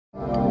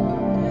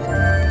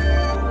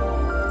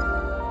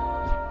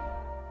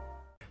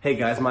Hey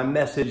guys, my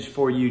message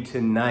for you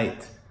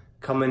tonight,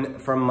 coming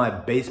from my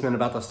basement,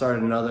 about to start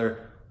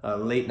another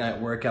late night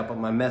workout, but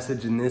my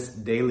message in this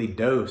daily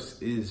dose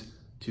is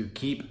to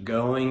keep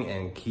going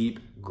and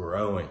keep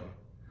growing.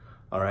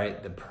 All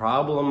right, the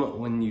problem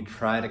when you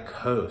try to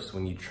coast,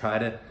 when you try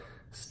to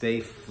stay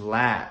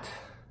flat,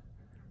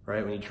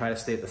 right? When you try to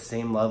stay at the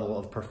same level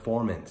of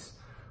performance,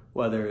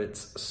 whether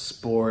it's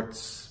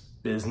sports,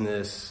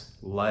 business,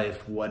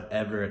 life,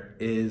 whatever it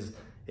is,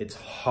 it's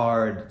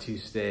hard to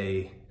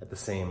stay at the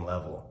same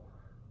level.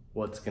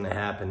 What's gonna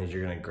happen is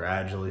you're gonna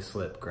gradually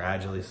slip,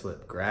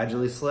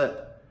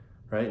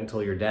 right?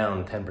 Until you're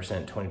down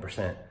 10%,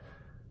 20%.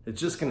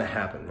 It's just gonna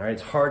happen, right?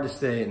 It's hard to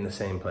stay in the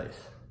same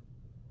place,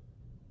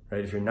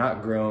 right? If you're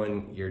not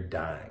growing, you're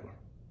dying.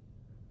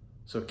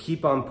 So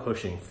keep on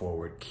pushing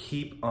forward,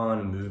 keep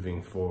on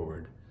moving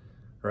forward,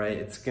 right?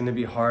 It's gonna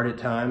be hard at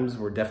times.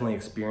 We're definitely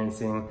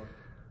experiencing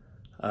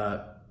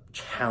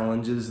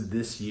challenges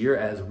this year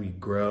as we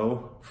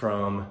grow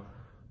from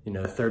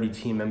 30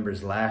 team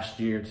members last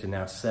year to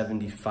now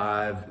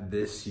 75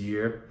 this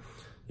year.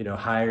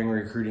 Hiring,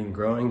 recruiting,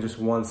 growing, just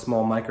one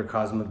small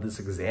microcosm of this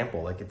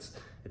example. Like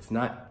it's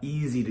not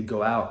easy to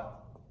go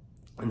out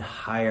and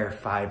hire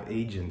 5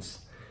 agents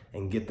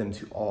and get them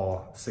to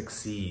all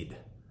succeed,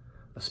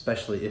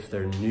 especially if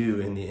they're new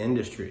in the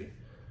industry.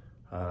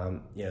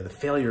 The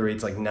failure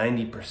rate's like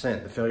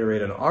 90%. The failure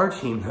rate on our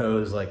team though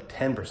is like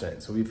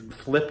 10%. So we've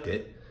flipped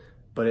it,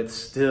 but it's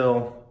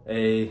still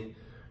a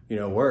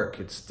work.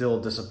 It's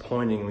still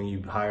disappointing when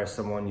you hire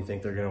someone, you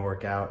think they're gonna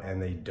work out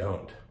and they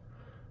don't.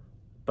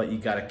 But you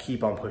gotta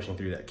keep on pushing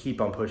through that,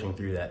 keep on pushing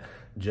through that.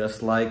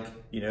 Just like,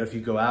 if you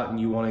go out and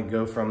you wanna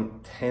go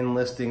from 10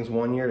 listings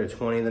one year to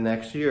 20 the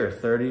next year, or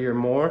 30 or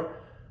more,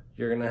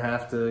 you're gonna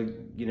have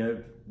to,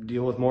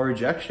 deal with more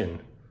rejection,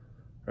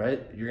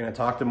 right? You're gonna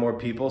talk to more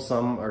people.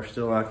 Some are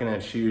still not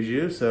gonna choose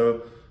you.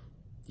 So,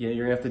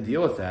 you're gonna have to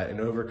deal with that and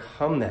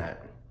overcome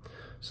that.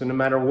 So no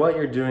matter what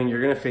you're doing,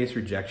 you're gonna face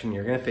rejection,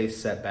 you're gonna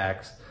face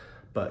setbacks,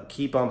 but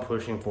keep on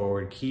pushing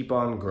forward, keep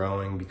on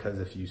growing, because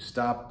if you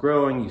stop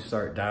growing, you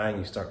start dying,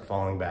 you start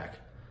falling back.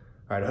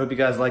 All right, I hope you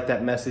guys liked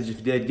that message. If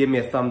you did, give me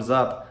a thumbs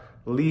up,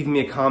 leave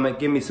me a comment,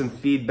 give me some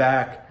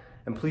feedback,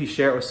 and please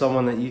share it with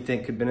someone that you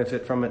think could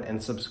benefit from it,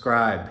 and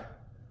subscribe.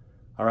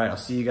 All right, I'll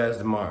see you guys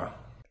tomorrow.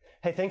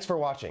 Hey, thanks for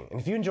watching. And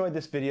if you enjoyed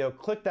this video,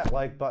 click that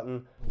like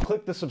button,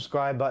 click the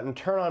subscribe button,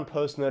 turn on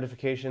post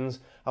notifications.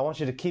 I want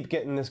you to keep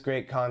getting this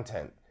great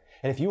content.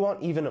 And if you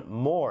want even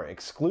more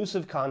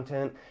exclusive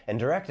content and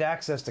direct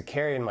access to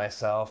Carrie and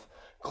myself,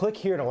 click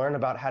here to learn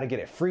about how to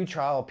get a free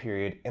trial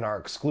period in our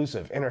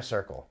exclusive Inner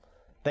Circle.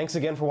 Thanks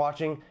again for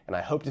watching, and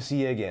I hope to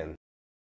see you again.